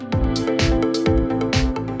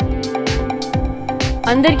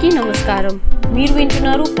అందరికీ నమస్కారం. మీరు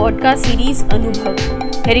వింటున్నారు podcast series Anubhav,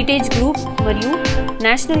 heritage group మరియు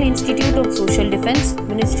national institute of social defence,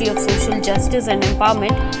 ministry of social justice and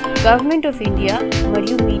empowerment, government of India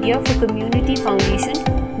మరియు media for community foundation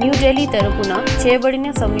New Delhi తరపున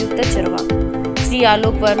చేయబడిన సంయుక్త చొరవ. శ్రీ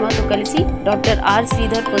ఆలోక్ వర్మతో కలిసి డాక్టర్ ఆర్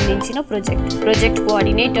శ్రీధర్ పొందించిన ప్రాజెక్ట్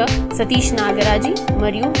కోఆర్డినేటర్ సతీష్ నాగరాజీ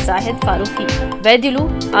మరియు జాహిద్ ఫారూఖీ. వైద్యులు,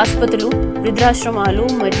 ఆసుపత్రులు, వృద్ధాశ్రమాలు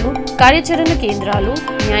మరియు కార్యాచరణ కేంద్రాలు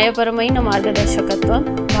న్యాయపరమైన మార్గదర్శకత్వం,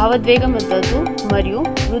 భావోద్వేగ మద్దతు మరియు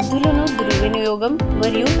వృద్ధులను దుర్వినియోగం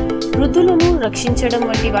మరియు వృద్ధులను రక్షించడం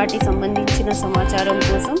వంటి వాటి సంబంధించిన సమాచారం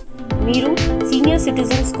కోసం మీరు సీనియర్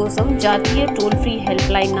సిటిజన్స్ కోసం జాతీయ toll free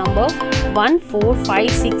help line number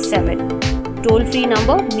 14567 toll free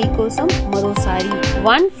number మీకోసం మరోసారి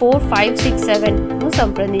 14567ను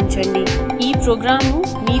సంప్రదించండి. ఈ ప్రోగ్రాంను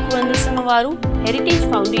మీకు అందిస్తున్న వారు హెరిటేజ్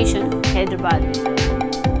ఫౌండేషన్, హైదరాబాద్.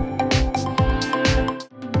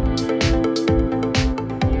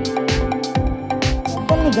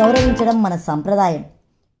 పెద్దల్ని గౌరవించడం మన సంప్రదాయం.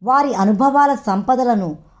 వారి అనుభవాల సంపదలను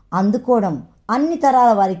అందుకోవడం అన్ని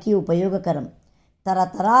తరాల వారికి ఉపయోగకరం.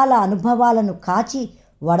 తరతరాల అనుభవాలను కాచి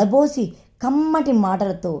వడబోసి కమ్మటి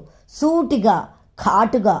మాటలతో సూటిగా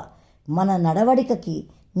ఘాటుగా మన నడవడికకి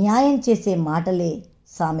న్యాయం చేసే మాటలే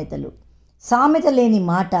సామెతలు. సామెత లేని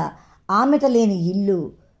మాట ఆమెత లేని ఇల్లు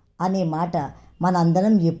అనే మాట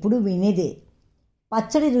మనందరం ఎప్పుడూ వినేదే.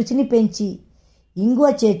 పచ్చడి రుచిని పెంచి ఇంగువ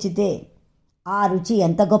చేర్చితే ఆ రుచి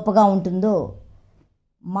ఎంత గొప్పగా ఉంటుందో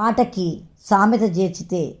మాటకి సామెత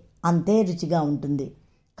చేర్చితే అంతే రుచిగా ఉంటుంది.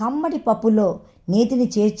 కమ్మటి పప్పులో నేతిని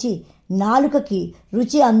చేర్చి నాలుకకి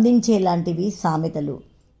రుచి అందించేలాంటివి సామెతలు.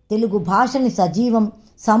 తెలుగు భాషని సజీవం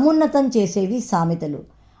సమున్నతం చేసేవి సామెతలు.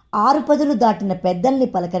 6 పదులు దాటిన పెద్దల్ని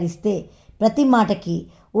పలకరిస్తే ప్రతి మాటకి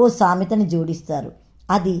ఓ సామెతని జోడిస్తారు.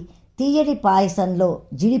 అది తీయటి పాయసంలో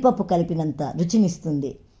జీడిపప్పు కలిపినంత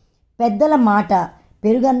రుచినిస్తుంది. పెద్దల మాట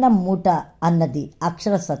పెరుగన్నం మూట అన్నది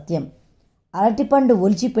అక్షర సత్యం. అరటిపండు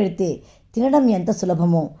ఒలిచి పెడితే తినడం ఎంత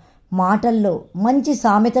సులభమో మాటల్లో మంచి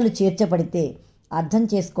సామెతలు చేర్చబడితే అర్థం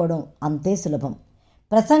చేసుకోవడం అంతే సులభం.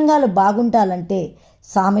 ప్రసంగాలు బాగుంటాలంటే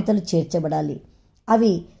సామెతలు చేర్చబడాలి.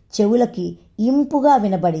 అవి చెవులకి ఇంపుగా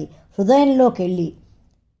వినబడి హృదయంలోకెళ్ళి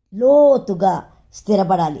లోతుగా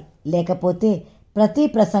స్థిరపడాలి. లేకపోతే ప్రతి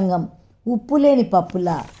ప్రసంగం ఉప్పులేని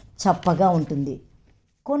పప్పులా చప్పగా ఉంటుంది.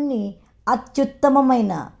 కొన్ని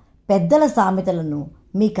అత్యుత్తమమైన పెద్దల సామెతలను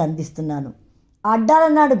మీకు అందిస్తున్నాను. అడ్డాల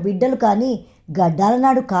నాడు బిడ్డలు కానీ గడ్డాల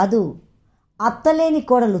నాడు కాదు. అత్తలేని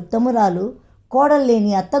కోడలు ఉత్తమురాలు,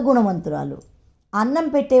 కోడల్లేని అత్త గుణవంతురాలు. అన్నం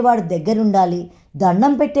పెట్టేవాడు దగ్గరుండాలి,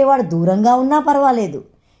 దండం పెట్టేవాడు దూరంగా ఉన్నా పర్వాలేదు.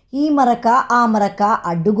 ఈ మరక ఆ మరక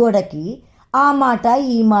అడ్డుగోడకి, ఆ మాట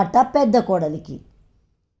ఈ మాట పెద్ద కోడలికి.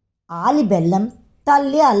 ఆలి బెల్లం,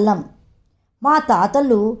 తల్లి అల్లం. మా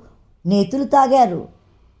తాతలు నేతులు తాగారు,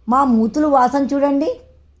 మా మూతులు వాసన చూడండి.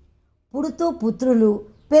 పుడుతూ పుత్రులు,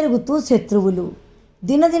 పెరుగుతూ శత్రువులు.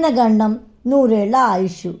 దినదిన గండం, 100 ఏళ్ల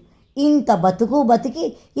ఆయుష్. ఇంత బతుకు బతికి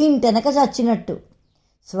ఇంటెనక చచ్చినట్టు.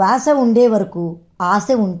 శ్వాస ఉండే వరకు ఆశ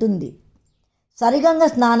ఉంటుంది. సరిగంగ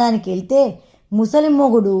స్నానానికి వెళ్తే ముసలి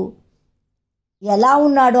మొగుడు ఎలా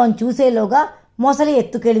ఉన్నాడో అని చూసేలోగా మొసలి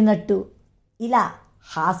ఎత్తుకెళ్ళినట్టు. ఇలా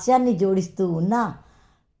హాస్యాన్ని జోడిస్తూ ఉన్న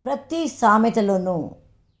ప్రతి సామెతలోనూ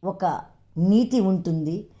ఒక నీతి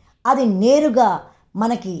ఉంటుంది. అది నేరుగా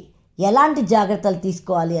మనకి ఎలాంటి జాగ్రత్తలు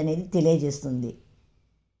తీసుకోవాలి అనేది తెలియజేస్తుంది.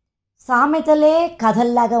 సామెతలే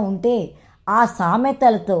కథల్లాగా ఉంటే ఆ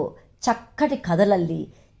సామెతలతో చక్కటి కథలల్లి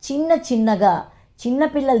చిన్నగా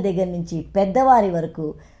చిన్నపిల్లల దగ్గర నుంచి పెద్దవారి వరకు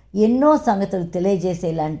ఎన్నో సంగతులు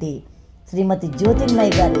తెలియజేసేలాంటి శ్రీమతి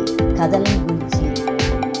జ్యోతిర్మయి గారి కథలను గురించి.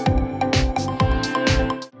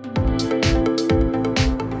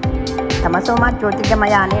 తమసోమ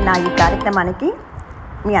జ్యోతిర్గమయ అనే నా ఈ కార్యక్రమానికి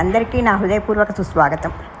మీ అందరికీ నా హృదయపూర్వక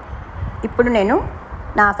సుస్వాగతం. ఇప్పుడు నేను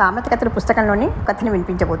నా సామెత కథల పుస్తకంలోని కథని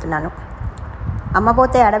వినిపించబోతున్నాను.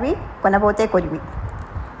 అమ్మబోతే అడవి, కొనబోతే కొరివి.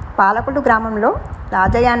 పాలకుడు గ్రామంలో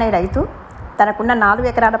రాజయ్య అనే రైతు తనకున్న 4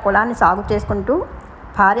 ఎకరాల పొలాన్ని సాగు చేసుకుంటూ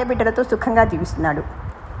భార్య బిడ్డలతో సుఖంగా జీవిస్తున్నాడు.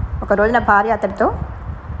 ఒక రోజున భార్య అతడితో,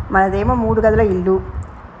 మనదేమో 3 గదుల ఇల్లు,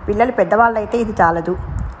 పిల్లలు పెద్దవాళ్ళైతే ఇది చాలదు,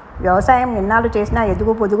 వ్యవసాయం ఎన్నాళ్ళు చేసినా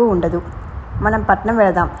ఎదుగు పొదుగు ఉండదు, మనం పట్నం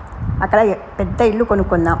వెళదాం, అక్కడ పెద్ద ఇల్లు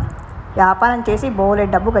కొనుక్కుందాం, వ్యాపారం చేసి బోలే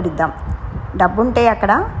డబ్బు గడిద్దాం, డబ్బుంటే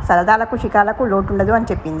అక్కడ సరదాలకు షికాలకు లోటుండదు అని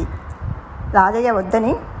చెప్పింది. రాజయ్య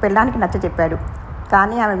వద్దని పెళ్ళానికి నచ్చ చెప్పాడు.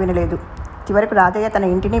 కానీ ఆమె వినలేదు. చివరకు రాజయ్య తన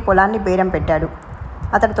ఇంటిని పొలాన్ని బేరం పెట్టాడు.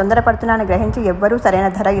 అతడు తొందరపడుతున్నానని గ్రహించి ఎవ్వరూ సరైన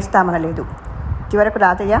ధర ఇస్తామనలేదు. చివరకు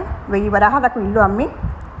రాజయ్య 1000 వరహాలకు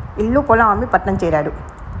ఇల్లు పొలం అమ్మి పట్నం చేరాడు.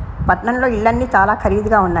 పట్నంలో ఇళ్ళన్నీ చాలా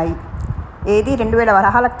ఖరీదుగా ఉన్నాయి. ఏదీ 2000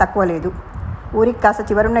 వరహాలకు తక్కువ లేదు. ఊరికి కాస్త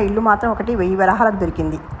చివరున్న ఇల్లు మాత్రం ఒకటి 1000 వరహాలకు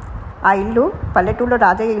దొరికింది. ఆ ఇల్లు పల్లెటూరులో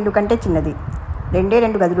రాజయ్య ఇల్లు కంటే చిన్నది.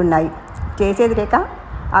 2 గదులున్నాయి. చేసేది లేక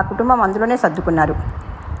ఆ కుటుంబం అందులోనే సర్దుకున్నారు.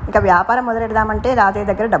 ఇక వ్యాపారం మొదలెడదామంటే రాజయ్య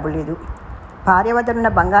దగ్గర డబ్బు లేదు. భార్య వద్దనున్న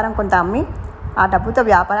బంగారం కొంత అమ్మి ఆ డబ్బుతో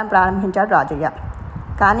వ్యాపారం ప్రారంభించాడు రాజయ్య.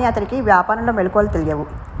 కానీ అతనికి వ్యాపారంలో మెళకువలు తెలియవు.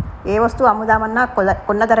 ఏ వస్తువు అమ్ముదామన్నా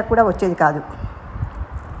కొన్న ధర కూడా వచ్చేది కాదు.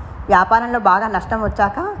 వ్యాపారంలో బాగా నష్టం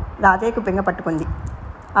వచ్చాక రాజయ్యకు బెంగ పట్టుకుంది.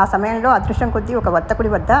 ఆ సమయంలో అదృష్టం కొద్దీ ఒక వర్తకుడి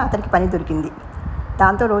వద్ద అతనికి పని దొరికింది.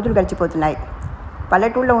 దాంతో రోజులు గడిచిపోతున్నాయి.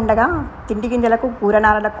 పల్లెటూళ్ళలో ఉండగా తిండి గింజలకు,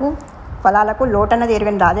 కూరనారలకు, ఫలాలకు లోటన్నది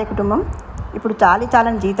ఎరగని రాజయ్య కుటుంబం ఇప్పుడు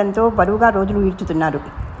చాలని జీతంతో బరువుగా రోజులు ఈడ్చుతున్నారు.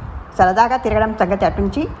 సరదాగా తిరగడం సంగతి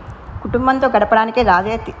అటుంచి కుటుంబంతో గడపడానికే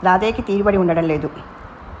రాజయ్యకి తీరుబడి ఉండడం లేదు.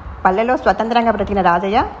 పల్లెలో స్వతంత్రంగా బ్రతికిన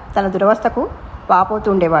రాజయ్య తన దురవస్థకు వాపోతూ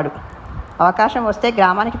ఉండేవాడు. అవకాశం వస్తే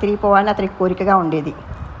గ్రామానికి తిరిగిపోవాలని అతనికి కోరికగా ఉండేది.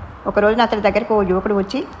 ఒకరోజున అతని దగ్గరకు ఓ యువకుడు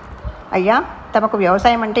వచ్చి, అయ్యా, తమకు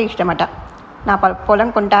వ్యవసాయం అంటే ఇష్టమట, నా పొలం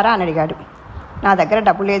కొంటారా అని అడిగాడు. నా దగ్గర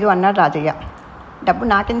డబ్బు లేదు అన్నాడు రాజయ్య. డబ్బు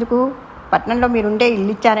నాకెందుకు, పట్నంలో మీరుండే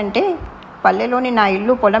ఇల్లు ఇచ్చారంటే పల్లెలోని నా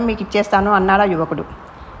ఇల్లు పొలం మీకు ఇచ్చేస్తాను అన్నాడు ఆ యువకుడు.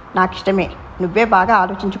 నాకు ఇష్టమే, నువ్వే బాగా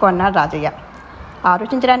ఆలోచించుకో అన్నాడు రాజయ్య.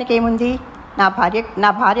 ఆలోచించడానికి ఏముంది, నా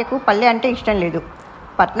భార్యకు పల్లె అంటే ఇష్టం లేదు,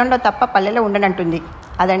 పట్నంలో తప్ప పల్లెలో ఉండనంటుంది,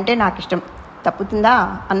 అదంటే నాకు ఇష్టం, తప్పుతుందా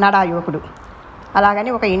అన్నాడు ఆ యువకుడు. అలాగని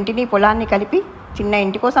ఒక ఇంటిని పొలాన్ని కలిపి చిన్న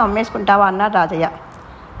ఇంటి కోసం అమ్మేసుకుంటావా అన్నాడు రాజయ్య.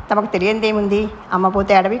 తమకు తెలియందేముంది,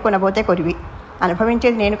 అమ్మపోతే అడవి, కొనబోతే కొరివి,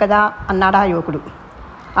 అనుభవించేది నేను కదా అన్నాడు ఆ యువకుడు.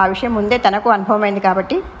 ఆ విషయం ముందే తనకు అనుభవమైంది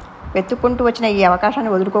కాబట్టి వెతుక్కుంటూ వచ్చిన ఈ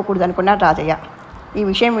అవకాశాన్ని వదులుకోకూడదు అనుకున్నాడు రాజయ్య. ఈ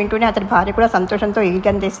విషయం వింటూనే అతని భార్య కూడా సంతోషంతో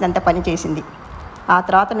ఎగిగంతేసినంత పని చేసింది. ఆ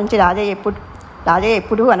తర్వాత నుంచి రాజయ్య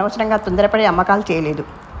ఎప్పుడూ అనవసరంగా తొందరపడి అమ్మకాలు చేయలేదు.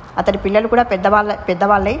 అతని పిల్లలు కూడా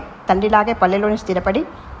పెద్దవాళ్ళై తండ్రిలాగే పల్లెలోని స్థిరపడి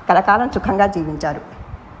కలకాలం సుఖంగా జీవించారు.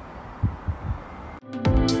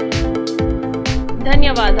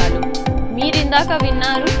 ధన్యవాదాలు. మీరిందాక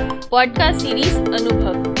విన్నారు podcast series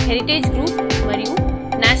Anubhav, heritage group మరియు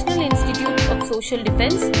national institute of social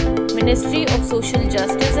defence, ministry of social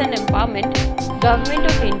justice and empowerment, government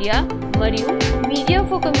of India మరియు media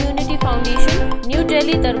for community foundation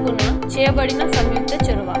New Delhi తరపున చేయబడిన సంయుక్త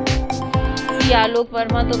చొరవ. శ్రీ ఆలోక్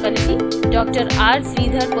వర్మతో కలిసి డాక్టర్ ఆర్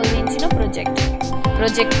శ్రీధర్ పొందించిన ప్రాజెక్ట్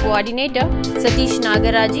కోఆర్డినేటర్ సతీష్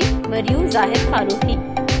నాగరాజీ మరియు జాహిద్ ఫారూఖీ.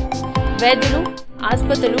 వైద్యులు,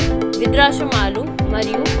 ఆసుపత్రులు, వృద్ధాశ్రమాలు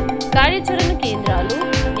మరియు కార్యాచరణ కేంద్రాలు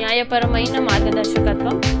న్యాయపరమైన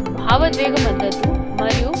మార్గదర్శకత్వం, భావోద్వేగ మద్దతు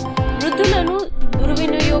మరియు వృద్ధులను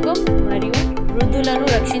దుర్వినియోగం మరియు వృద్ధులను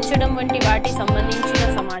రక్షించడం వంటి వాటి సంబంధించిన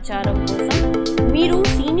సమాచారం కోసం మీరు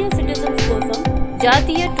సీనియర్ సిటిజన్స్ కోసం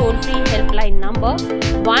జాతీయ toll free help line number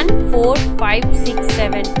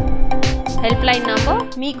 14567 help line number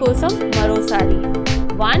మీకోసం మరోసారి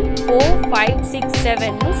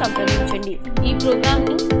 14567ను సంప్రదించండి. ఈ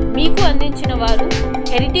ప్రోగ్రాంను మీకు అందించిన వారు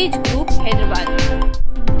హెరిటేజ్ గ్రూప్ హైదరాబాద్.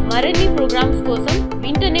 మరిన్ని ప్రోగ్రామ్స్ కోసం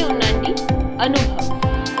వింటూనే ఉండండి అనుభవ్.